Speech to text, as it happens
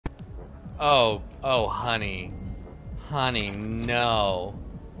Oh, honey. Honey, no.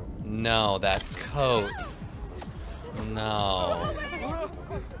 No, that coat. No.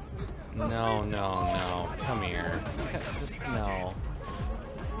 No, no, no. Come here. Just, no.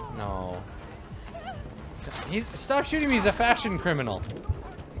 No. Stop shooting me, he's a fashion criminal.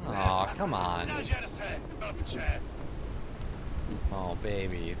 Aw, come on. Oh,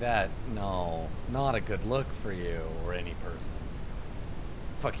 baby, no. Not a good look for you or any person.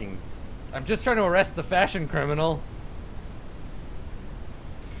 Fucking, I'm just trying to arrest the fashion criminal.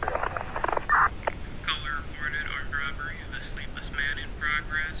 Caller reported armed robbery of a sleepless man in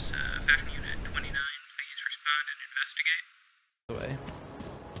progress. Fashion Unit 29, please respond and investigate.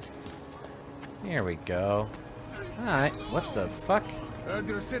 Here we go. Alright, what the fuck? Heard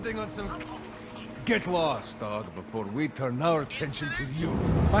you're sitting on some... Get lost, dog, before we turn our attention to you.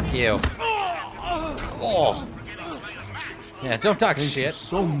 Fuck you. Oh. Yeah, don't talk shit. Thank you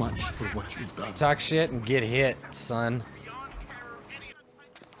so much for what you've done. Talk shit and get hit, son.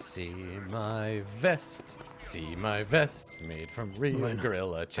 See my vest. See my vest. Made from real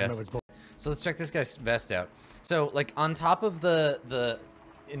gorilla chest. So let's check this guy's vest out. So, like, on top of the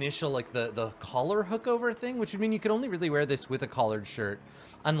initial, like, the collar hook over thing, which would mean you could only really wear this with a collared shirt,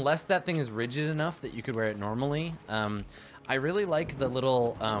 unless that thing is rigid enough that you could wear it normally. I really like the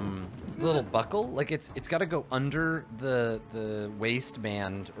little buckle. Like, it's got to go under the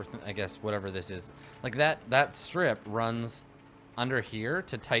waistband, or I guess whatever this is. Like, that strip runs under here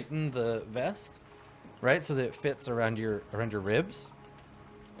to tighten the vest, right? So that it fits around your ribs.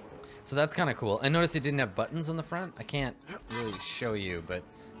 So that's kind of cool. I noticed it didn't have buttons on the front. I can't really show you, but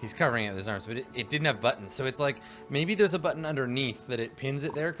he's covering it with his arms, but it didn't have buttons. So it's like, maybe there's a button underneath that it pins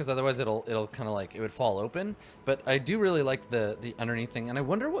it there, because otherwise it'll kind of like, it would fall open. But I do really like the underneath thing, and I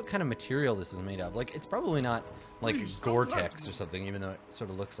wonder what kind of material this is made of. Like, it's probably not like Gore-Tex or something, even though it sort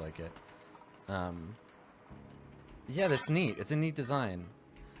of looks like it. Yeah, that's neat. It's a neat design.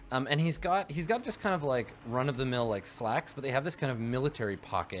 And he's got just kind of like run-of-the-mill like slacks, but they have this kind of military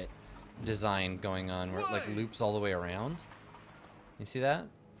pocket design going on where it like loops all the way around. You see that?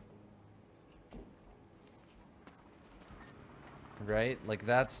 Right? Like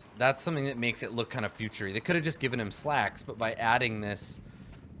that's something that makes it look kind of futury. They could have just given him slacks, but by adding this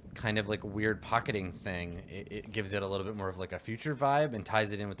kind of like weird pocketing thing, it gives it a little bit more of like a future vibe and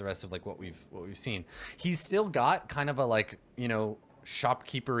ties it in with the rest of like what we've seen. He's still got kind of a like, you know,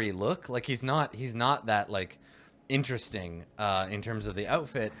 shopkeepery look. Like he's not that like interesting in terms of the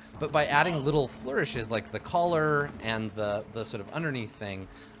outfit, but by adding little flourishes like the collar and the sort of underneath thing,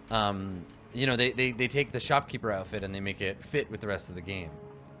 you know, they take the shopkeeper outfit and they make it fit with the rest of the game.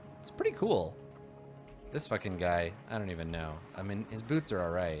 It's pretty cool. This fucking guy, I don't even know. I mean, his boots are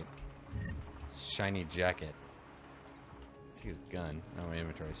alright. Shiny jacket. Take his gun. Oh, my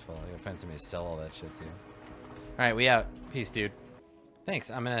inventory's full. I gotta find somebody to sell all that shit to. Alright, we out. Peace, dude.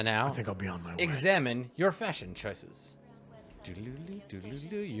 Thanks. I'm gonna now I think I'll be on my way. Examine your fashion choices.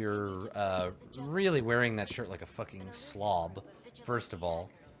 You're really wearing that shirt like a fucking slob. First of all,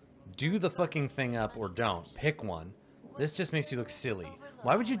 do the fucking thing up or don't. Pick one. This just makes you look silly.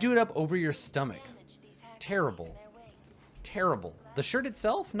 Why would you do it up over your stomach? Terrible. Terrible. The shirt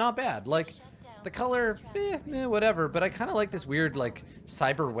itself, not bad. Like, the color, whatever. But I kind of like this weird, like,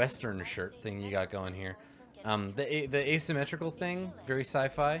 cyber western shirt thing you got going here. The asymmetrical thing, very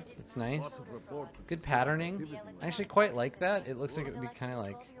sci-fi. It's nice. Good patterning. I actually quite like that. It looks like it would be kind of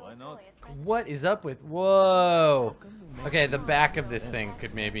like... What is up with... Whoa! Okay, the back of this thing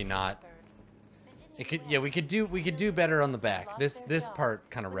could maybe not... It could... Yeah, we could do better on the back. This part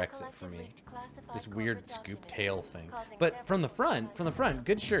kind of wrecks it for me. This weird scoop tail thing. But from the front,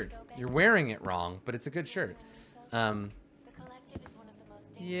 good shirt. You're wearing it wrong, but it's a good shirt. Yeah,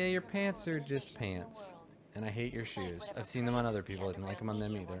 your pants are just pants. And I hate your shoes. I've seen them on other people. I didn't like them on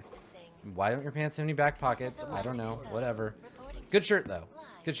them either. Why don't your pants have any back pockets? I don't know. Whatever. Good shirt, though.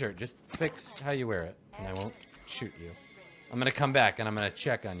 Good shirt. Just fix how you wear it, and I won't shoot you. I'm going to come back, and I'm going to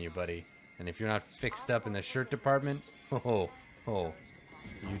check on you, buddy. And if you're not fixed up in the shirt department, you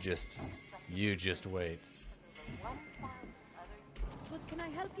just wait. What can I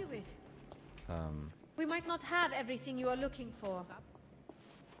help you with? We might not have everything you are looking for.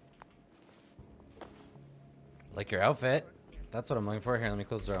 Like your outfit. That's what I'm looking for. Here, let me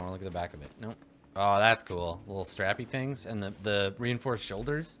close the door. I want to look at the back of it. Nope. Oh, that's cool. Little strappy things and the reinforced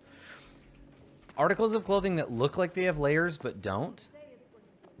shoulders. Articles of clothing that look like they have layers but don't.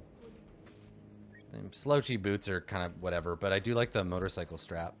 Them slouchy boots are kind of whatever, but I do like the motorcycle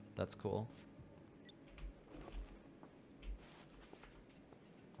strap. That's cool.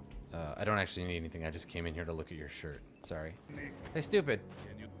 I don't actually need anything. I just came in here to look at your shirt. Sorry. Hey, stupid.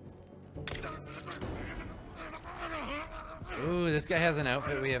 Ooh, this guy has an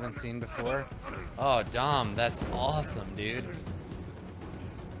outfit we haven't seen before. Oh, Dom, that's awesome, dude.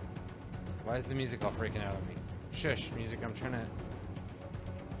 Why is the music all freaking out on me? Shush, music, I'm trying to...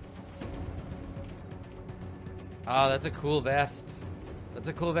 Oh, that's a cool vest. That's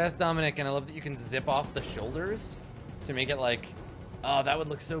a cool vest, Dominic, and I love that you can zip off the shoulders to make it like... Oh, that would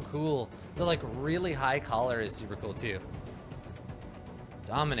look so cool. The like really high collar is super cool too.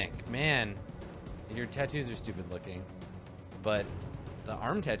 Dominic, man, your tattoos are stupid looking, but the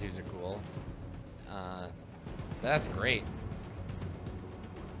arm tattoos are cool. That's great.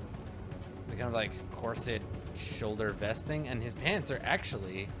 The kind of like corset shoulder vest thing, and his pants are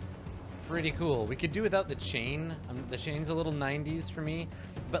actually pretty cool. We could do without the chain. The chain's a little 90s for me,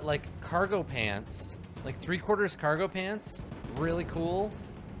 but like cargo pants, like 3/4 cargo pants, really cool.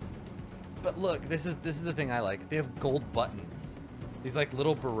 But look, this is the thing I like. They have gold buttons. These like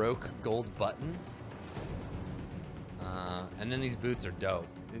little Baroque gold buttons. And then these boots are dope.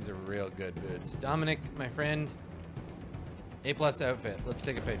 These are real good boots. Dominic, my friend, A+ outfit. Let's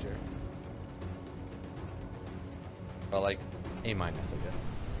take a picture. Well, like A-, I guess.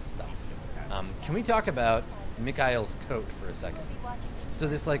 Stuff. Can we talk about Mikhail's coat for a second? So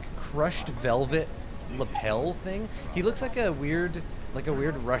this like crushed velvet lapel thing. He looks like a weird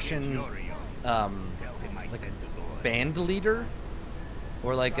Russian like band leader,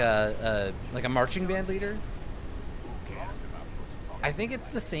 or like a marching band leader. I think it's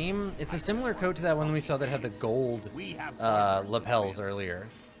the same. It's a similar coat to that one we saw that had the gold lapels earlier,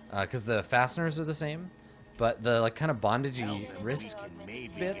 because the fasteners are the same, but the like kind of bondagey wrist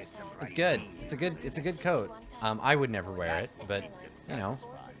bits. It's good. It's a good coat. I would never wear it, but you know,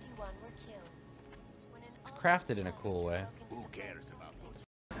 it's crafted in a cool way.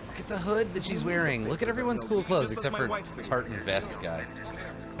 Look at the hood that she's wearing. Look at everyone's cool clothes except for tartan vest guy.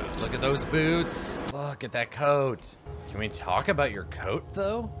 Look at those boots. Look at that coat. Can we talk about your coat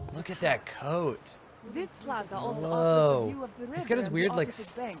though? Look at that coat. This plaza also Whoa. offers a view of the river. He's got his and weird the like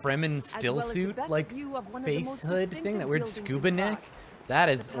opposite bank, Fremen still as well as the suit best like view of one of the face most hood thing, distinctive that weird buildings in scuba neck. Prague. That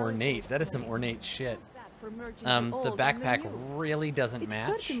is ornate. That is some ornate shit. The backpack really doesn't match.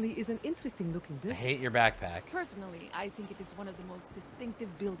 It certainly is an interesting looking I building. hate your backpack. Personally, I think it is one of the most distinctive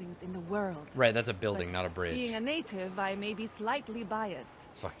buildings in the world. Right, that's a building, But not a bridge. Being a native, I may be slightly biased.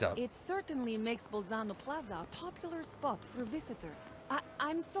 It's fucked up. It certainly makes Bolzano Plaza a popular spot for visitors.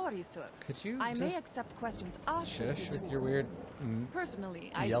 I'm sorry, sir. Could you I may just accept questions after shush the with tour. your weird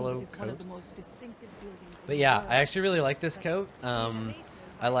Personally, I yellow think it is one of coat? the most distinctive buildings in But the yeah, world. I actually really like this coat.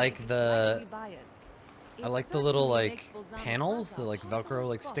 I like the little like panels, the like Velcro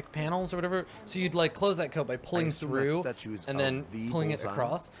like stick panels or whatever. So you'd like close that coat by pulling through and then pulling it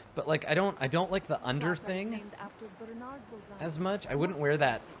across. But like I don't like the under thing as much. I wouldn't wear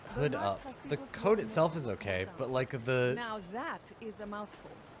that hood up. The coat itself is okay, but like the... Now that is a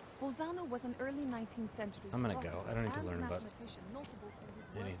mouthful. Bolzano was an early 19th century I'm gonna go. philosopher I don't need to and learn about mathematician notable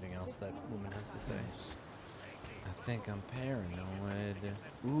for his work anything else with that quantum woman has to say. mechanics. I think I'm paranoid.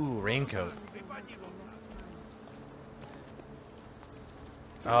 Ooh, raincoat.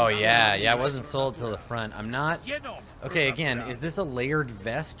 Oh yeah, it wasn't sold till the front. I'm not... Okay, again, is this a layered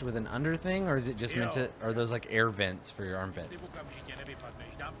vest with an under thing, or is it just meant to... Are those like air vents for your armpits?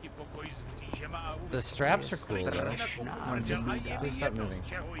 The straps are cool though. Please stop moving.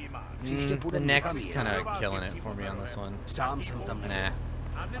 The neck's kind of killing it for me on this one. Nah.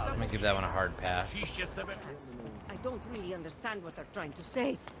 I'm gonna give that one a hard pass. I don't really understand what they're trying to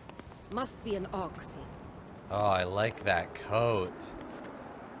say. Must be an ox thing. Oh, I like that coat.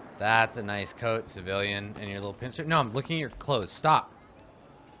 That's a nice coat, civilian. And your little pinstripe. No, I'm looking at your clothes. Stop.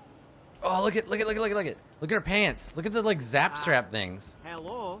 Oh, look at it. Look at her pants. Look at the like zap strap things.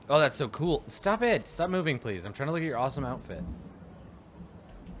 Hello. Oh, that's so cool. Stop it. Stop moving, please. I'm trying to look at your awesome outfit.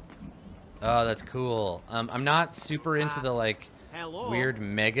 Oh, that's cool. I'm not super into the like weird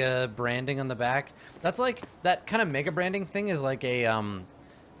mega branding on the back. That's like that kind of mega branding thing is like a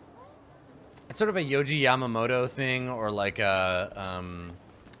it's sort of a Yoji Yamamoto thing, or like a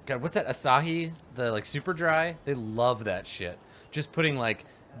God, what's that? Asahi, the like super dry. They love that shit. Just putting like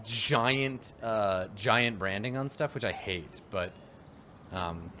giant branding on stuff, which I hate, but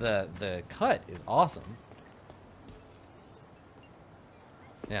the cut is awesome.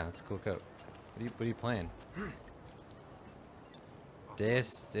 Yeah, that's a cool coat. What are you playing?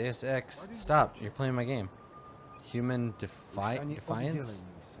 Deus Ex. Stop! You're playing my game. Human Defiance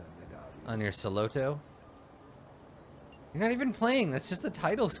on your Soloto. You're not even playing. That's just the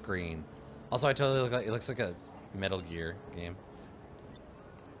title screen. Also, I totally look like it looks like a Metal Gear game.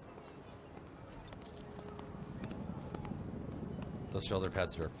 Those shoulder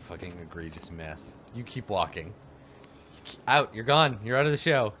pads are a fucking egregious mess. You keep walking. Out. You're gone. You're out of the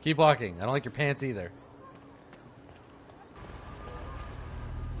show. Keep walking. I don't like your pants either.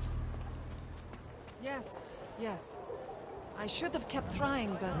 Yes, yes. I should have kept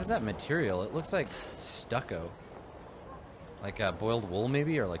trying, but... What is that material? It looks like stucco. Like boiled wool,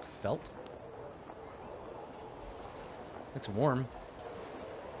 maybe? Or like felt? Looks warm.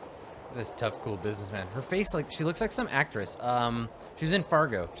 This tough, cool businessman. Her face, like, she looks like some actress. She was in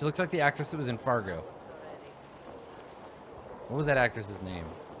Fargo. She looks like the actress that was in Fargo. What was that actress's name?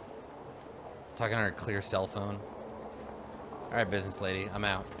 Talking on her clear cell phone. All right, business lady, I'm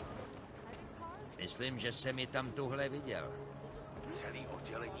out.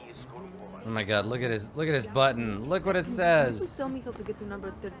 Oh my God! Look at his button. Look what it says. Tell me how to get to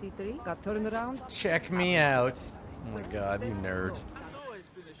number 33. Got turned around. Check me out. Oh my God, you nerd.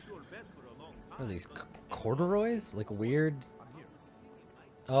 What are these corduroys? Like weird.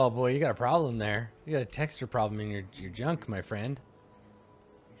 Oh boy, you got a problem there. You got a texture problem in your junk, my friend.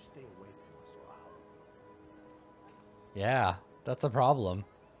 Yeah, that's a problem.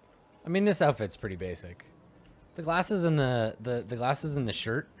 I mean, this outfit's pretty basic. The glasses and the glasses and the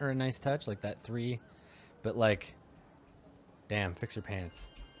shirt are a nice touch, like that 3. But like, damn, fix your pants.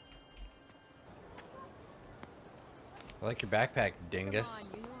 I like your backpack, dingus. Is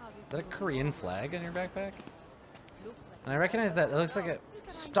that a Korean flag on your backpack? And I recognize that. It looks like a...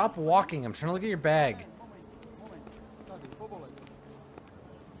 Stop walking. I'm trying to look at your bag.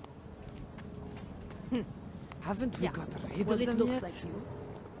 Haven't we got rid Well, of it them looks yet? like you.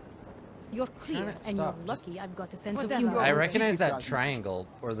 You're clear, and Stop, you're just- lucky I've got a sense of Whatever. humor. I recognize that triangle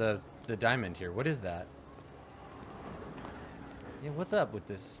or the diamond here. What is that? Yeah, what's up with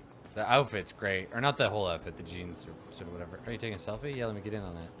this? The outfit's great, or not the whole outfit, the jeans or sort of whatever. Are you taking a selfie? Yeah, let me get in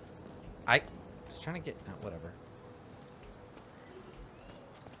on that. I was trying to get whatever.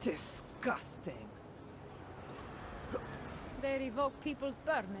 Disgusting. They revoke people's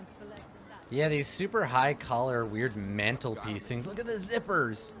permits for less than that. Yeah, these super high collar, weird mantelpiece things. Look at the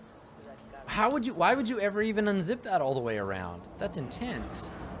zippers. Why would you ever even unzip that all the way around? That's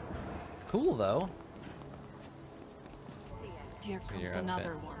intense. It's cool though. Here So comes your outfit.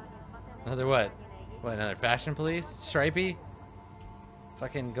 another one. Another what? What, another fashion police? Stripey?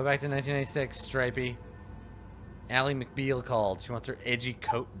 Fucking go back to 1996, Stripey. Ally McBeal called. She wants her edgy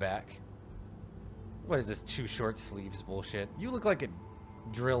coat back. What is this 2 short sleeves bullshit? You look like a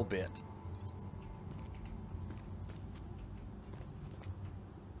drill bit.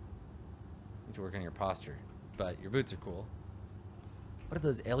 Need to work on your posture, but your boots are cool. What are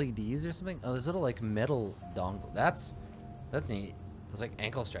those, LEDs or something? Oh, those little like metal dongle. That's neat. Those like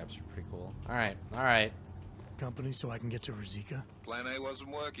ankle straps are pretty cool. All right, all right. Company so I can get to Ruzika? Plan A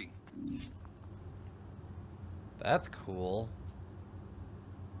wasn't working. That's cool.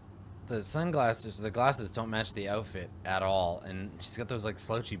 The sunglasses, the glasses don't match the outfit at all, and she's got those like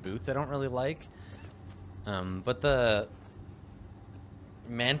slouchy boots I don't really like. But the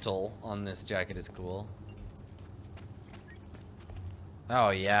mantle on this jacket is cool.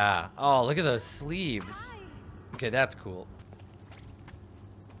 Oh yeah. Oh, look at those sleeves. Okay, that's cool.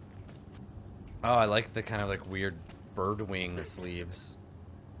 Oh, I like the kind of like weird bird wing sleeves.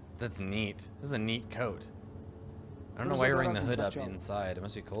 That's neat. This is a neat coat. I don't know why you're wearing the hood up inside. It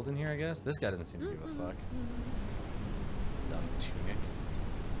must be cold in here, I guess. This guy doesn't seem to give a fuck. Dumb tunic.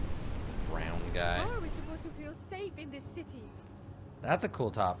 Brown guy. How are we supposed to feel safe in this city? That's a cool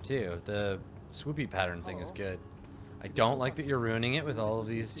top, too. The swoopy pattern thing is good. I don't like that you're ruining it with all of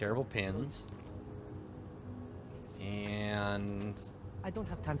these terrible pins. And... I don't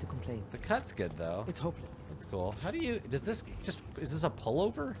have time to complain. the cut's good, though. It's hopeless. That's cool. How do you... does this just... is this a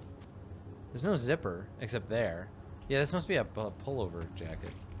pullover? There's no zipper, except there. Yeah, this must be a pullover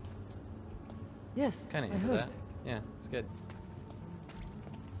jacket. Yes, Kind of I into heard. that. Yeah, it's good.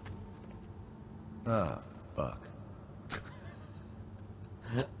 Ah, fuck.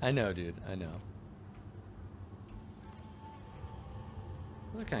 I know, dude. I know.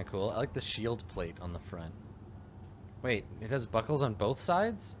 Those are kind of cool. I like the shield plate on the front. Wait, it has buckles on both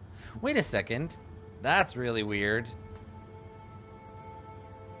sides? Wait a second. That's really weird.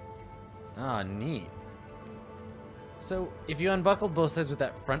 Ah, neat. So, if you unbuckled both sides, would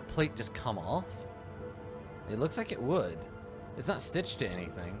that front plate just come off? It looks like it would. It's not stitched to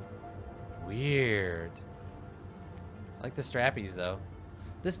anything. Weird. I like the strappies, though.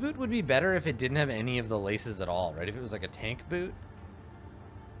 This boot would be better if it didn't have any of the laces at all, right? If it was like a tank boot.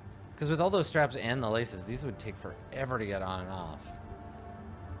 Because with all those straps and the laces, these would take forever to get on and off.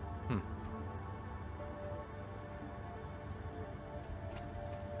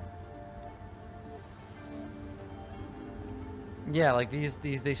 Yeah, like these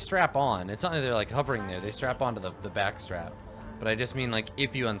they strap on. It's not that they're like hovering there. They strap onto the back strap. But I just mean like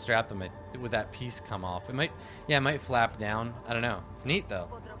if you unstrap them, would that piece come off? It might, yeah, it might flap down. I don't know. It's neat though.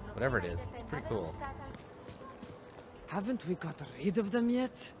 Whatever it is, it's pretty cool. Haven't we got rid of them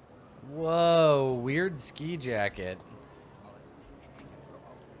yet? Whoa, weird ski jacket.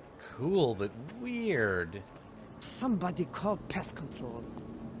 Cool, but weird. Somebody call pest control.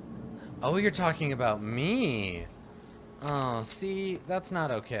 Oh, you're talking about me. Oh, see, that's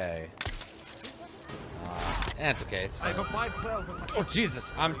not okay. That's okay. It's fine. Oh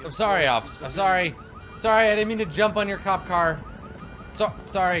Jesus! I'm sorry, officer. I'm sorry. Sorry, I didn't mean to jump on your cop car.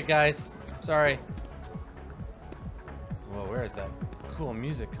 Sorry, guys. Sorry. Whoa, where is that cool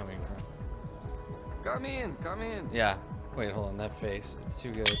music coming from? Come in, come in. Yeah. Wait, hold on. That face. It's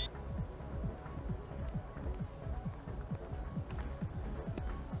too good.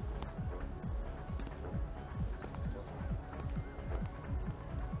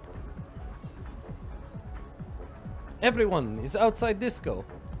 Everyone is outside disco.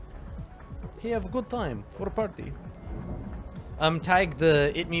 He have a good time for a party. Tig,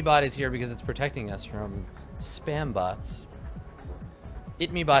 the It Me bot is here because it's protecting us from spam bots.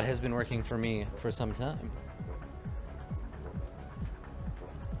 It Me bot has been working for me for some time.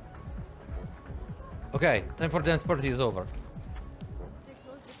 Okay, time for dance party is over.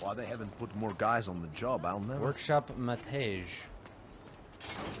 Why they haven't put more guys on the job, I'll never. Workshop Matage.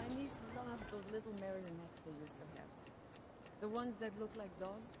 My niece loves those little marionettes they used to have. The ones that look like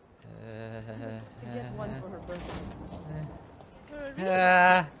dogs. She gets one for her birthday. For a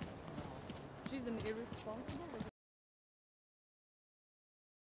reason. She's an irresponsible little